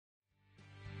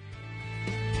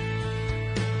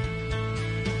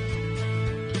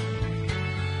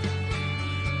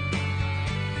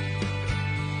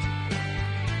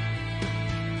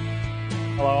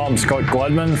I'm Scott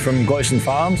Gladman from Gleeson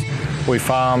Farms. We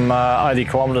farm 80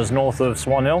 kilometres north of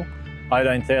Swan Hill,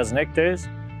 18,000 hectares,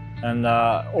 and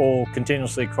all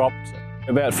continuously cropped.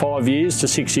 About 5 years to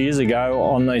 6 years ago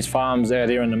on these farms out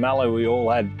here in the Mallee, we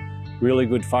all had really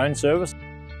good phone service.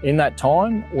 In that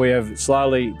time, we have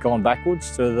slowly gone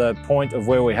backwards to the point of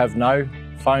where we have no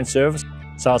phone service.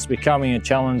 So it's becoming a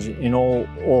challenge in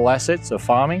all assets of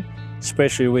farming,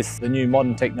 especially with the new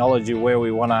modern technology where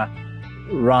we want to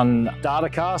run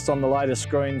datacast on the latest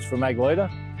screens from AgLeader,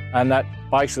 and that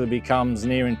basically becomes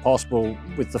near impossible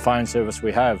with the phone service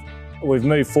we have. We've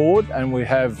moved forward and we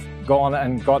have gone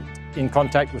and got in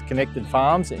contact with Connected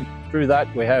Farms, and through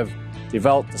that we have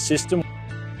developed a system,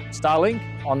 Starlink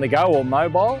on the go or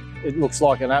mobile. It looks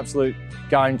like an absolute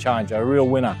game changer, a real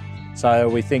winner. So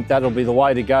we think that'll be the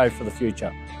way to go for the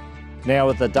future. Now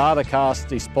with the datacast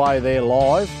display there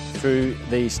live through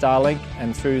the Starlink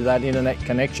and through that internet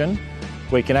connection,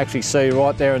 we can actually see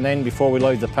right there and then before we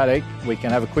leave the paddock, we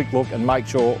can have a quick look and make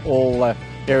sure all the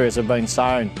areas have been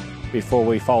sown before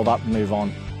we fold up and move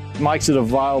on. It makes it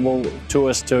available to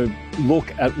us to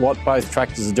look at what both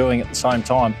tractors are doing at the same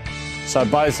time. So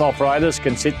both operators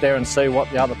can sit there and see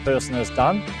what the other person has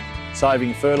done,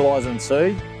 saving fertiliser and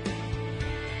seed,